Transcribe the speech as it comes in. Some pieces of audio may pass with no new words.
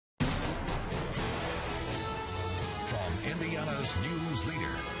Indiana's news leader.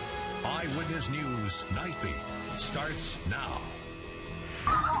 Eyewitness News Nightbeat starts now.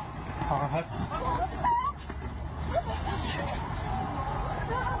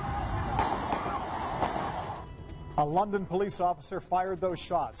 A London police officer fired those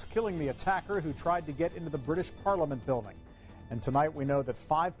shots, killing the attacker who tried to get into the British Parliament building. And tonight we know that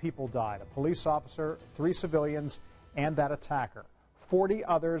 5 people died, a police officer, 3 civilians, and that attacker. 40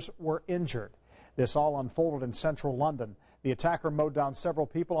 others were injured. This all unfolded in central London. The attacker mowed down several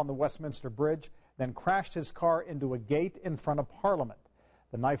people on the Westminster Bridge, then crashed his car into a gate in front of Parliament.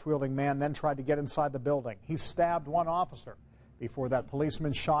 The knife-wielding man then tried to get inside the building. He stabbed one officer before that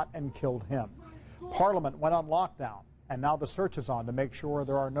policeman shot and killed him. Parliament went on lockdown, and now the search is on to make sure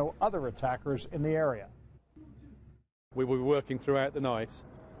there are no other attackers in the area. We will be working throughout the night.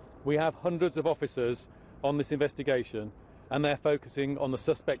 We have hundreds of officers on this investigation, and they're focusing on the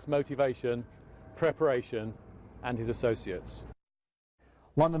suspect's motivation, preparation, and his associates.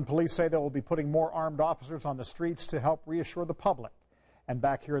 London police say they will be putting more armed officers on the streets to help reassure the public. And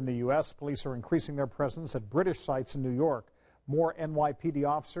back here in the U.S., police are increasing their presence at British sites in New York. More NYPD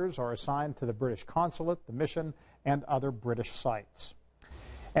officers are assigned to the British consulate, the mission, and other British sites.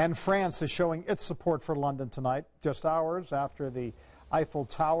 And France is showing its support for London tonight. Just hours after the Eiffel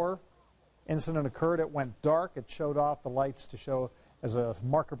Tower incident occurred, it went dark. It showed off the lights to show as a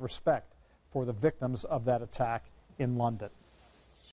mark of respect for the victims of that attack in London.